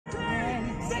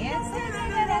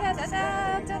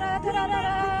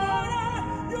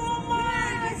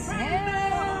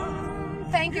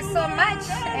Thank you so much,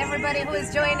 everybody who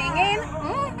is joining in.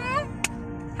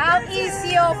 How is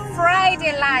your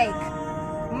Friday like?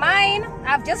 Mine,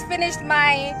 I've just finished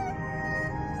my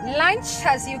lunch,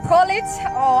 as you call it,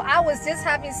 or I was just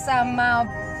having some,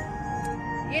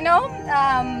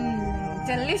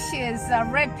 delicious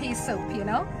red pea soup,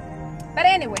 But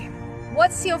anyway,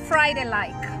 what's your Friday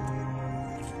like?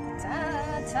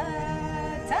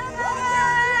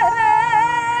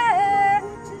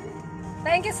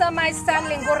 Thank you so much,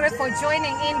 Stanley Ngure, for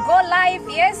joining in. Go live,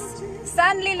 yes.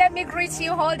 Stanley, let me greet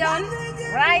you. Hold on.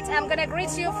 Right, I'm going to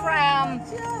greet you from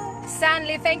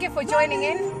Stanley. Thank you for joining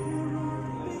in.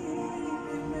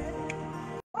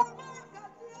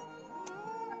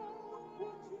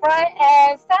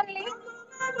 Right, Stanley,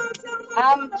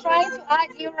 I'm trying to add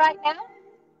you right now.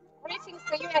 Greetings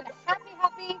to you and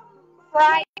happy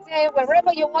Friday,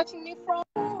 wherever you're watching me from.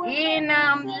 In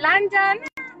London.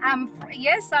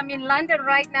 Yes, I'm in London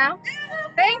right now.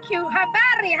 Thank you.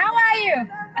 Habari, how are you?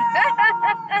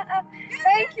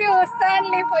 Thank you,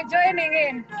 Stanley, for joining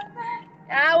in.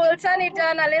 I will turn it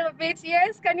down a little bit.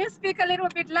 Yes, can you speak a little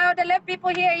bit louder? Let people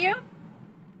hear you.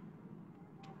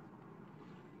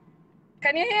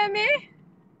 Can you hear me?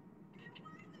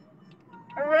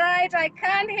 Right, I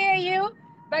can't hear you,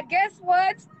 but guess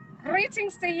what?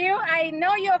 Greetings to you. I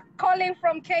know you're calling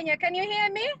from Kenya. Can you hear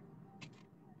me?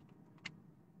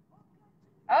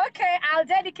 Okay, I'll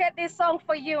dedicate this song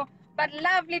for you, but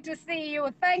lovely to see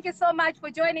you. Thank you so much for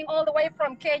joining all the way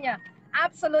from Kenya.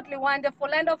 Absolutely wonderful.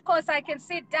 And of course, I can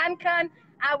see Duncan.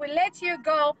 I will let you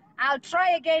go. I'll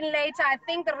try again later. I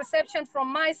think the reception from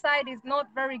my side is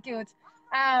not very good,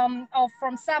 or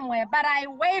from somewhere, but I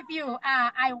wave you,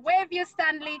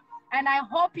 Stanley, and I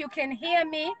hope you can hear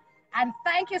me. And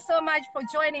thank you so much for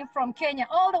joining from Kenya,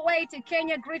 all the way to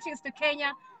Kenya. Greetings to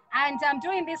Kenya. And I'm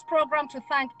doing this program to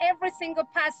thank every single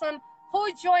person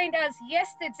who joined us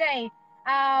yesterday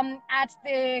at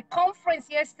the conference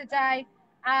yesterday.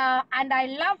 And I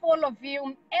love all of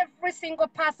you, every single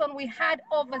person. We had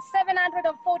over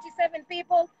 747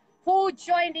 people who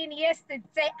joined in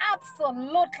yesterday.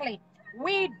 Absolutely.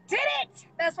 We did it.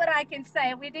 That's what I can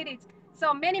say. We did it.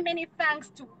 So many thanks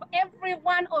to every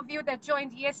one of you that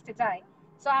joined yesterday.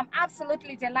 So I'm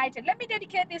absolutely delighted. Let me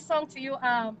dedicate this song to you,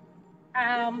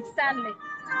 Stanley.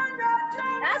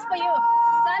 That's for you,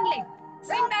 Stanley.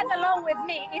 Sing that along with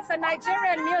me. It's a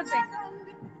Nigerian music.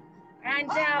 And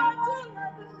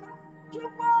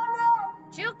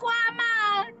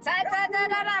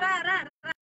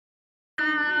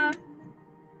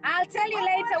I'll tell you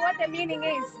later what the meaning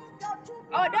is.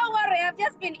 Oh, don't worry, I've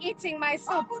just been eating my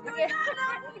soup.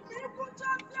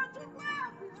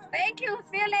 Thank you.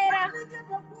 See you later.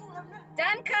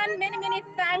 Duncan, many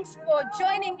thanks for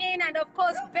joining in. And of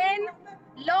course, Ben,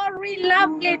 Laurie,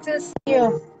 lovely to see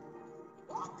you.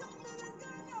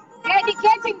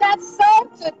 Dedicating that song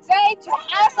today to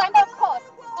us, and of course,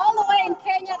 all the way in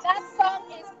Kenya, that song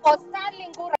is for Stanley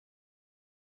Ngure.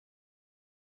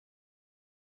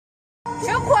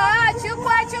 Chukwa,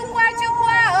 chukwa, chukwa,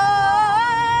 chukwa, oh.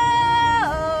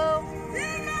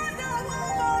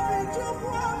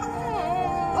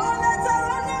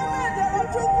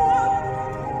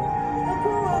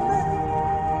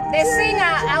 The singer,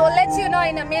 I will let you know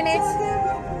in a minute.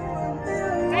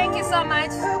 Thank you so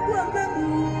much.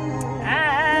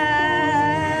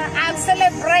 I'm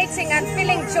celebrating and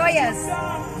feeling joyous.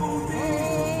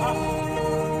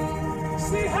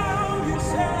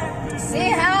 See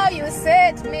how you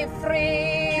set me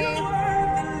free.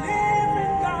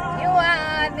 You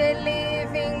are the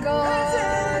living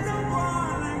God.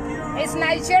 It's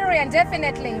Nigerian,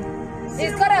 definitely.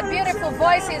 He's got a beautiful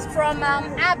voice. He's from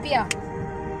Abia.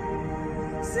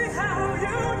 See how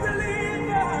you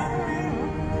deliver.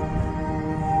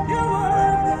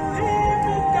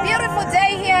 Beautiful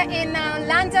day here in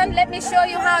London. Let me show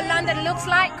you how London looks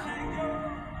like.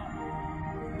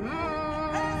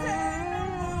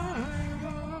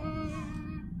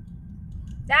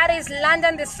 That is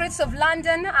London, the streets of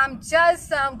London. I'm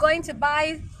just going to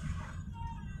buy.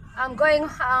 I'm going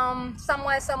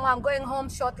somewhere. I'm going home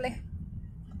shortly.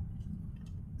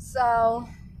 So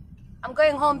I'm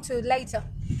going home to later.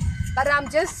 But I'm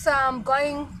just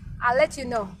going. I'll let you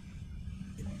know.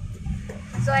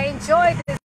 So I enjoy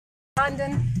this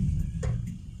London.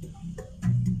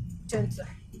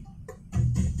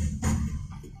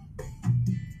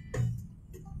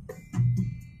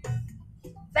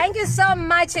 Thank you so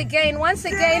much again. Once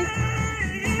again,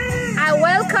 I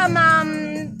welcome.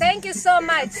 Thank you so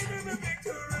much,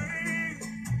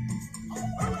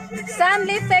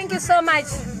 Stanley. Thank you so much.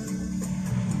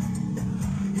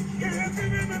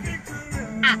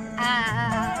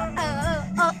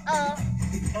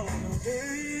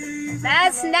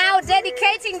 That's now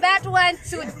dedicating that one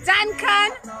to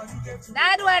Duncan.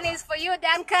 That one is for you,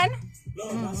 Duncan.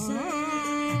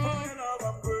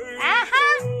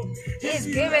 He's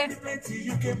giving.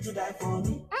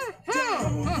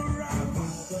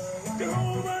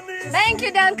 Thank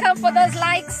you, Duncan, for those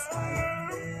likes.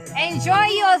 Enjoy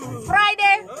your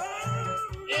Friday.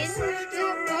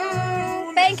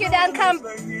 Thank you, Duncan.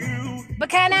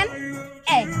 Buchanan.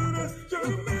 Hey.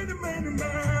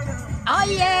 Oh,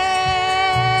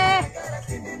 yeah.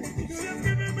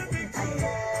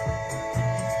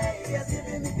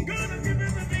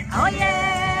 Oh,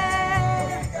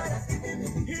 yeah.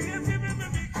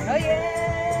 Oh, yeah.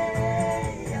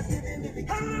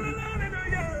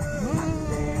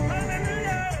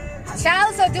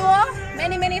 Charles Oduo,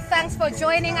 many thanks for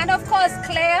joining. And of course,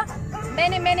 Claire,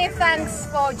 many thanks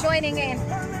for joining in.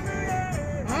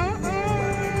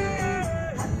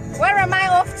 Where am I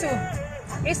off to?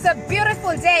 It's a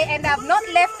beautiful day and I've not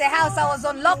left the house. I was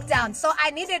on lockdown, so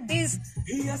I needed this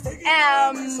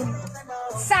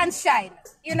sunshine,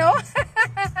 you know.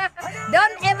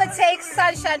 Don't ever take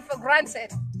sunshine for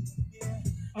granted.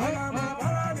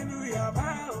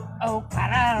 Oh,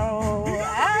 parao.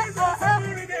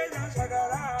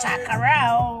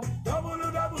 Chakarao.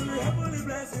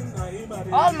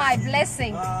 All my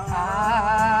blessing.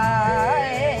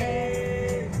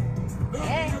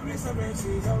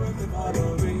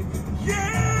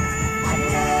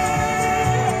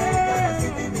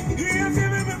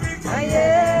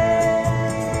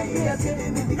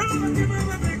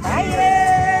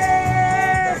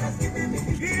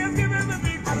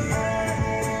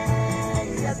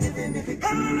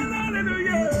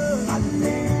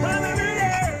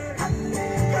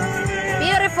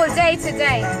 Beautiful day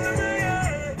today.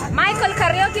 Michael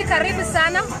Karaoke, karibu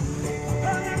sana.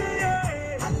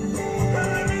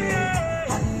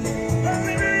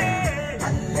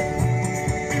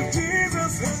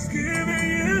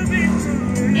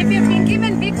 If you've been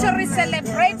given victory,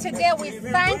 celebrate today. We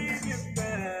thank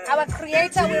our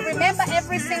Creator. We remember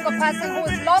every single person who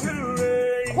is lost,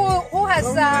 who has,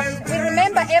 we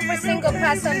remember every single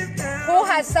person who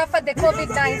has suffered the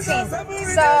COVID-19.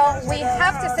 So we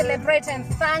have to celebrate and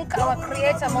thank our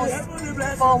Creator most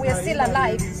for we're still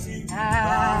alive.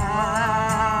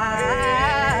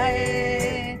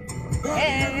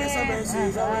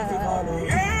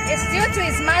 It's due to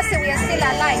His mercy we are still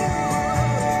alive.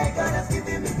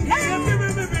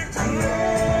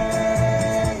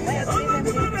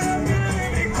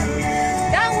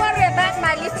 Don't worry about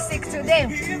my lipstick today.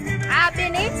 I've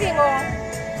been eating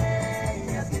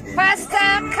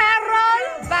Pastor Carol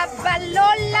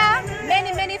Babalola.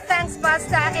 Many thanks,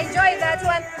 Pastor. Enjoy that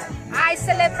one. I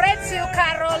celebrate you,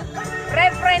 Carol.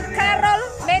 Reverend Carol.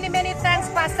 Many thanks,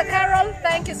 Pastor Carol.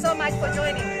 Thank you so much for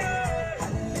joining.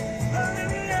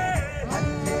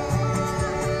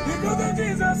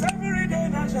 Jesus, every day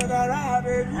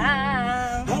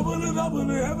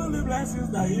heavenly blessings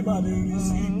that He might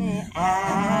receive.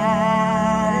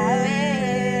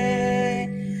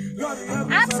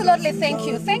 Absolutely,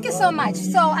 thank you so much.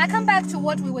 So I come back to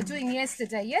what we were doing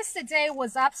yesterday. Yesterday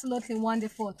was absolutely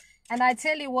wonderful, and I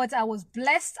tell you what, I was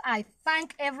blessed. I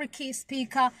thank every key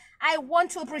speaker. I want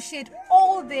to appreciate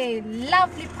all the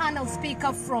lovely panel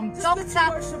speakers from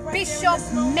Dr. Bishop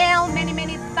Mel.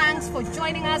 Many thanks for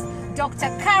joining us. Dr.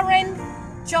 Karen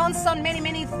Johnson,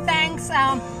 many thanks.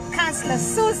 Councillor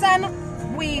Susan,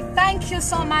 we thank you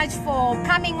so much for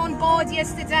coming on board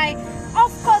yesterday.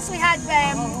 Of course, we had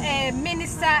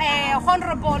Minister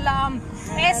Honorable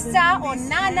Esther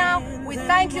Onana. We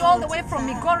thank you all the way from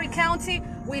Migori County.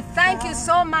 We thank you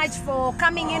so much for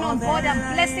coming in on board and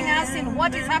blessing us in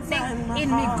what is happening in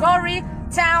Migori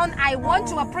town. I want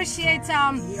to appreciate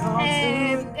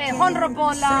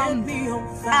Honorable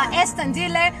Esther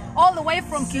Ndile, all the way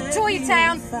from Kitui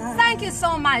town. Thank you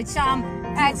so much.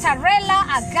 Tarela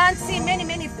Agansi,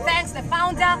 many thanks, the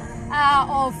founder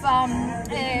of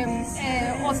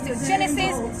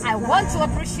Osteogenesis. I want to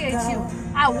appreciate you.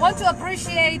 I want to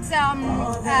appreciate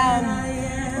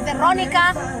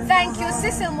Veronica. Thank you.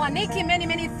 Cecil Mwaniki,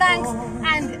 many thanks.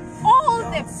 And all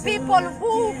the people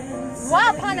who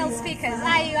were panel speakers.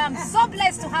 I am so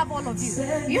blessed to have all of you.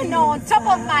 You know, on top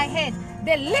of my head,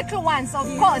 the little ones, of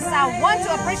course. I want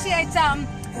to appreciate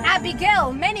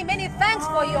Abigail, many thanks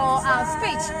for your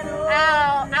speech.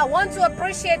 I want to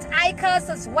appreciate Icas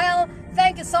as well.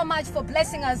 Thank you so much for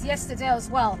blessing us yesterday as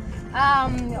well.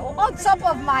 On top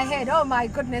of my head, oh my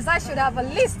goodness, I should have a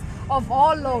list of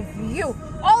all of you.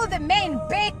 All the main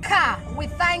baker, we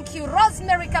thank you.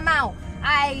 Rosemary Kamau,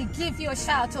 I give you a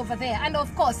shout over there. And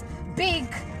of course, big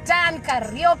Dan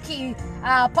Karaoke,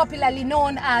 popularly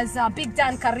known as Big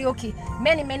Dan Karaoke.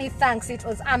 Many, many thanks. It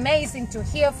was amazing to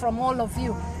hear from all of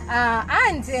you.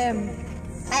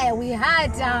 We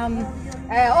had,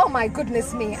 oh my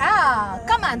goodness me.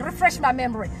 Come on, refresh my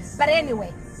memory. But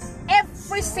anyway,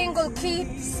 every single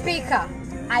key speaker,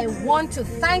 I want to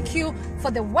thank you for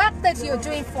the work that you're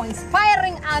doing, for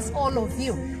inspiring us, all of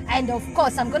you. And of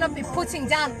course, I'm going to be putting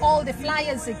down all the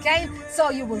flyers again, so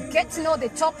you will get to know the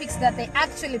topics that they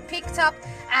actually picked up.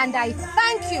 And I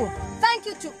thank you. Thank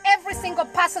you to every single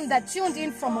person that tuned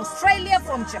in from Australia,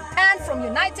 from Japan, from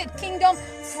United Kingdom,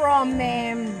 from...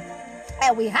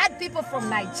 we had people from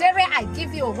Nigeria. I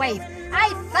give you a wave.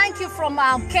 I thank you from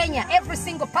Kenya. Every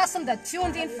single person that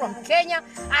tuned in from Kenya,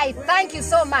 I thank you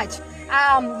so much.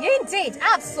 Indeed,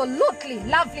 absolutely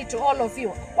lovely to all of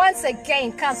you. Once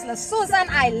again, Councillor Susan,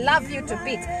 I love you to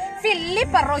bits.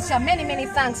 Philippa Rocha, many, many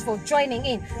thanks for joining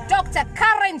in. Dr.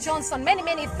 Karen Johnson, many,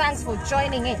 many thanks for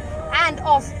joining in. And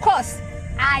of course,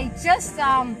 I just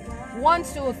want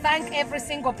to thank every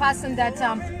single person that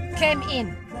came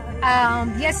in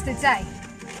yesterday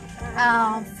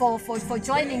for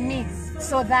joining me,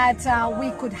 so that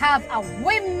we could have a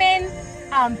women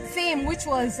theme, which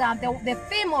was the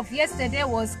theme of yesterday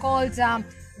was called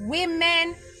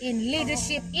Women in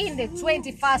Leadership in the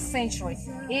 21st Century.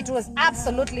 It was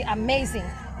absolutely amazing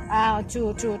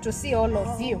to see all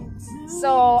of you.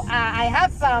 So I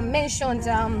have mentioned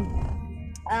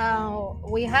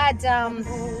we had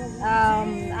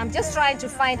I'm just trying to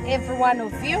find every one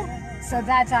of you so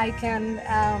that I can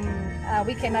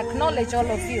we can acknowledge all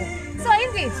of you. So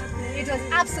indeed, it was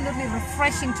absolutely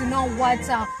refreshing to know what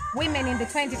women in the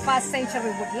 21st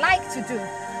century would like to do.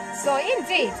 So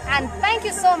indeed, and thank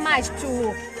you so much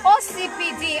to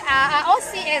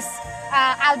OCS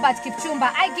Albert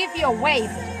Kipchumba. I give you a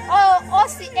wave. Oh,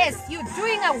 OCS, you're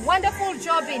doing a wonderful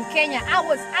job in Kenya. I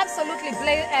was absolutely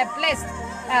blessed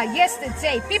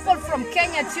yesterday. People from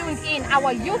Kenya tuned in.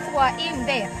 Our youth were in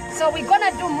there. So we're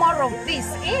gonna do more of this.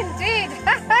 Indeed.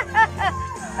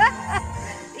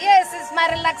 Yes, it's my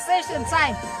relaxation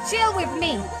time. Chill with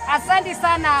me. Asante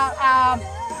sana,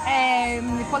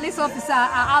 Police Officer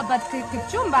Albert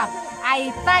Kipchumba.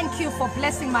 I thank you for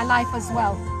blessing my life as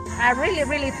well. I really,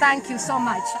 really thank you so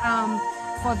much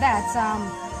for that.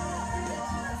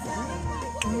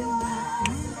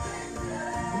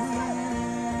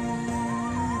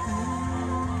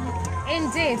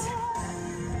 Indeed.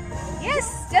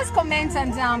 Yes, just comment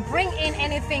and bring in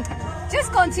anything.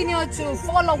 Just continue to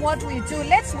follow what we do.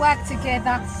 Let's work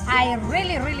together. I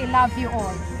really, really love you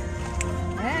all.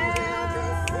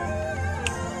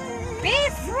 Be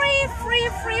free, free,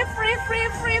 free, free, free,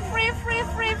 free, free, free,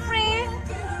 free, free.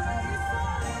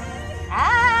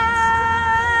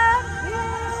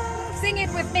 Sing it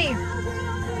with me.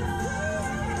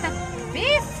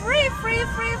 Be free, free,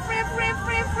 free, free, free,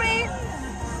 free, free.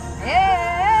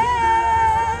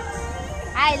 Yeah.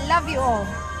 I love you all.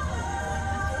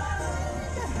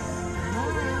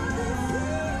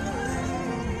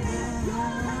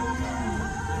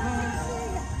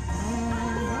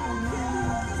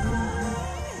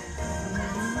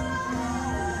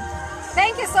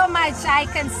 Thank you so much. I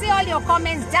can see all your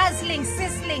comments, dazzling,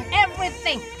 sizzling,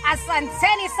 everything.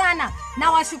 Asanteni sana.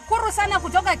 Na washukuru sana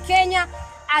kutoka Kenya.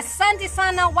 Asante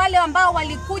sana wale ambao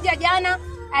walikuja jana.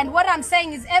 And what I'm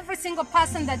saying is every single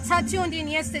person that tuned in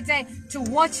yesterday to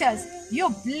watch us, you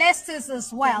blessed us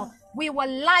as well. We were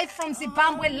live from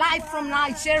Zimbabwe, live from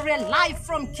Nigeria, live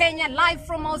from Kenya, live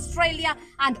from Australia,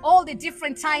 and all the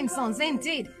different time zones.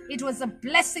 Indeed, it was a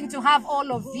blessing to have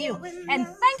all of you. And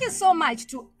thank you so much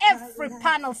to every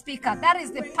panel speaker. That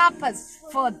is the purpose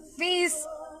for this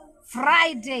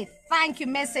Friday thank you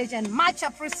message, and much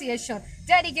appreciation.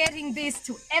 Dedicating this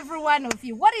to every one of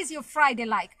you. What is your Friday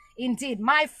like? Indeed,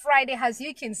 my Friday, as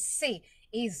you can see,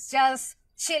 is just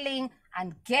chilling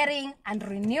and getting and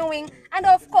renewing and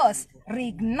of course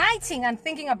reigniting and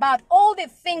thinking about all the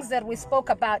things that we spoke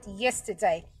about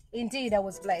yesterday. Indeed, I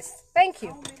was blessed. Thank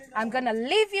you. I'm gonna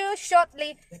leave you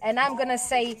shortly, and I'm gonna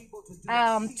say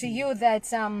to you that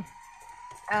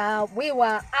we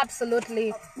were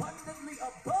absolutely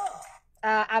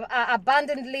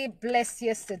abundantly blessed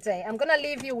yesterday. I'm gonna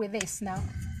leave you with this now.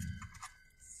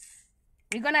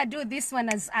 We're gonna do this one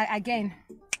as again.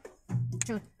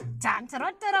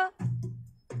 Chakara.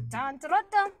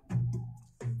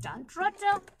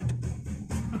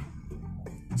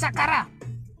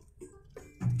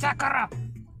 Chakara.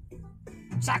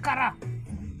 Chakara.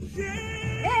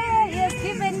 Yeah, he has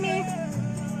given me.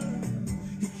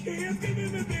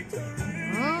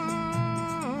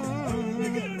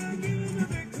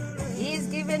 He's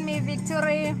given me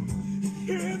victory.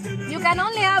 You can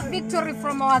only have victory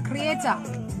from our Creator.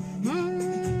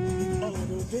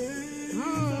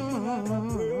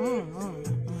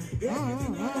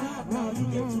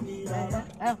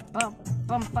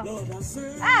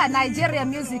 Nigeria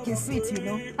music is sweet, you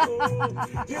know.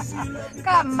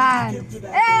 Come on.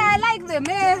 Hey, I like them,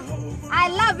 eh? I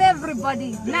love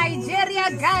everybody. Nigeria,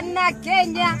 Ghana,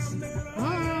 Kenya.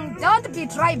 Don't be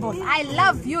tribal. I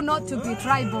love you not to be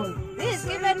tribal. This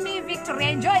given me victory.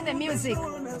 Enjoy the music.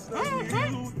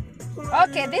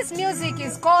 Okay, this music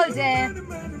is called,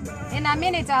 in a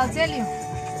minute I'll tell you.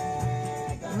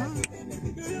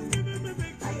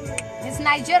 It's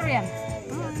Nigerian.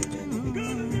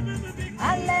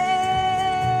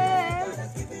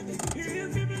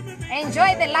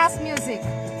 Enjoy the last music.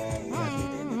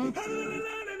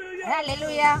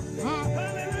 Hallelujah.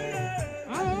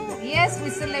 Yes, we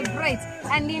celebrate.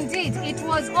 And indeed, it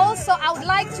was also, I would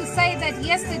like to say that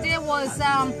yesterday was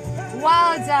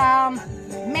World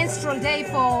Menstrual Day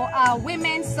for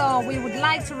women. So we would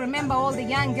like to remember all the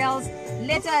young girls.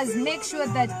 Let us make sure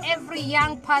that every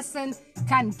young person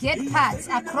can get pads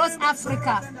across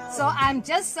Africa. So I'm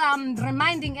just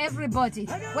reminding everybody,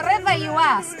 wherever you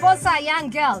are, sponsor a young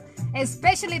girl,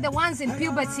 especially the ones in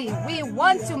puberty. We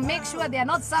want to make sure they are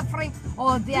not suffering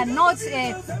or they are not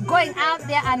going out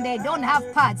there and they don't have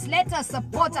pads. Let us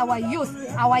support our youth,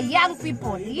 our young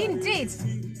people. Indeed.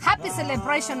 Happy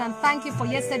celebration and thank you for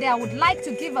yesterday. I would like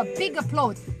to give a big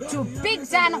applause to Big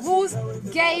Dan, who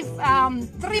gave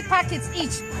 3 packets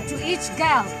each to each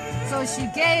girl. So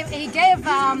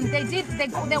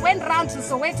they went round to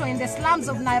Soweto in the slums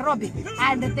of Nairobi,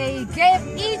 and they gave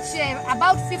each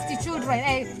about 50 children,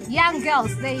 young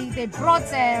girls. They brought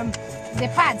the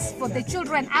pads for the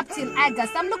children up till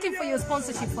August. I'm looking for your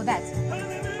sponsorship for that.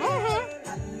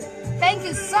 Thank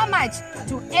you so much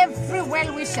to every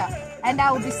well-wisher. And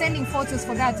I will be sending photos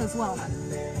for that as well.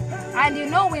 And you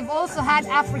know, we've also had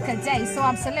Africa Day, so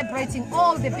I'm celebrating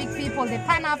all the big people, the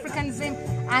Pan-Africanism,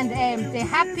 and the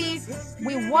happy.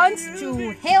 We want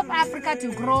to help Africa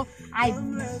to grow.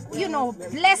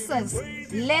 Bless us.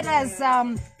 Let us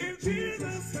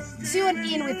tune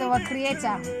in with our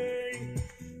Creator.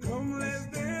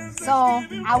 So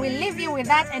I will leave you with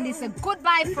that, and it's a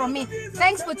goodbye from me.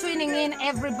 Thanks for tuning in,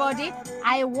 everybody.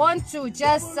 I want to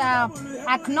just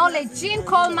acknowledge Jean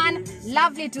Coleman.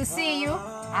 Lovely to see you.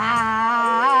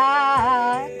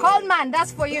 Coleman,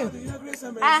 that's for you.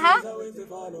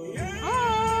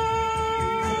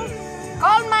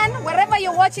 Coleman, wherever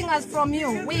you're watching us from,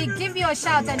 we give you a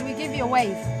shout and we give you a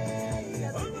wave.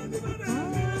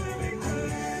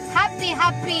 Happy.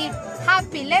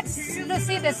 Let's see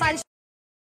the sunshine.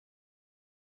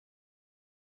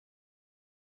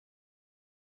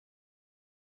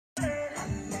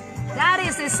 That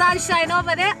is the sunshine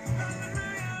over there.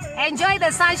 Enjoy the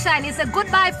sunshine. It's a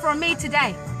goodbye from me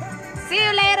today. See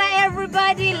you later,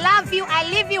 everybody. Love you. I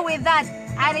leave you with that.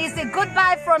 And it's a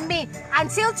goodbye from me.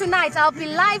 Until tonight, I'll be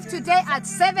live today at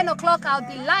 7 o'clock.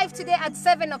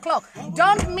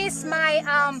 Don't miss my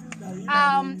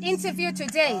interview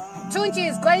today. Tunji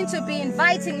is going to be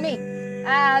inviting me.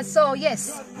 So,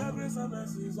 yes.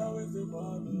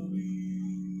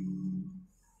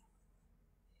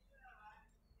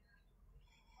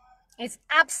 It's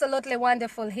absolutely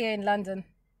wonderful here in London.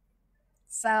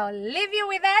 So leave you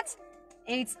with that.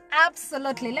 It's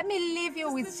absolutely, let me leave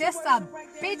you with just a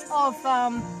bit of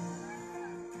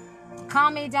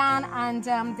calm me down, and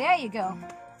there you go.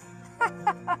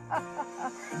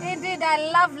 Indeed,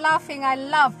 I love laughing. I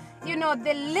love,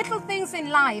 the little things in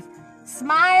life.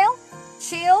 Smile,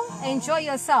 chill, enjoy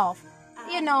yourself.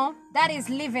 That is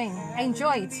living.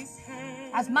 Enjoy it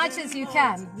as much as you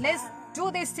can. Let's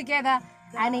do this together.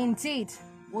 And indeed,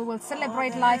 we will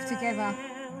celebrate life together.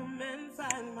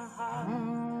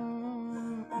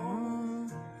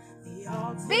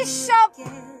 Bishop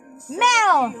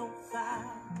Mel,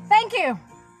 thank you.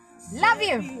 Love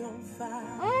you.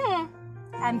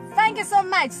 And thank you so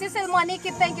much. Cecil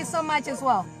Mwaniki, thank you so much as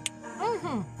well.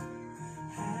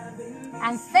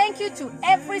 And thank you to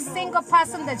every single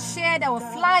person that shared our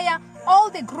flyer, all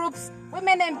the groups,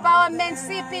 Women Empowerment,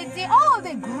 CPD, all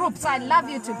the groups. I love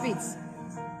you to bits.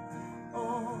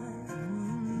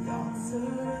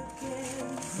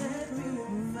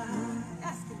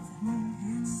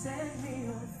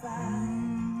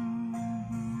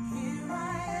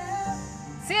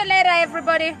 See you later,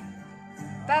 everybody.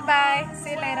 Bye-bye.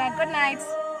 See you later. Good night.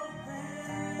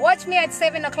 Watch me at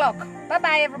 7 o'clock.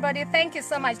 Bye-bye, everybody. Thank you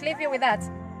so much. Leave you with that.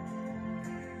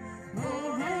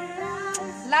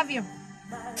 Love you.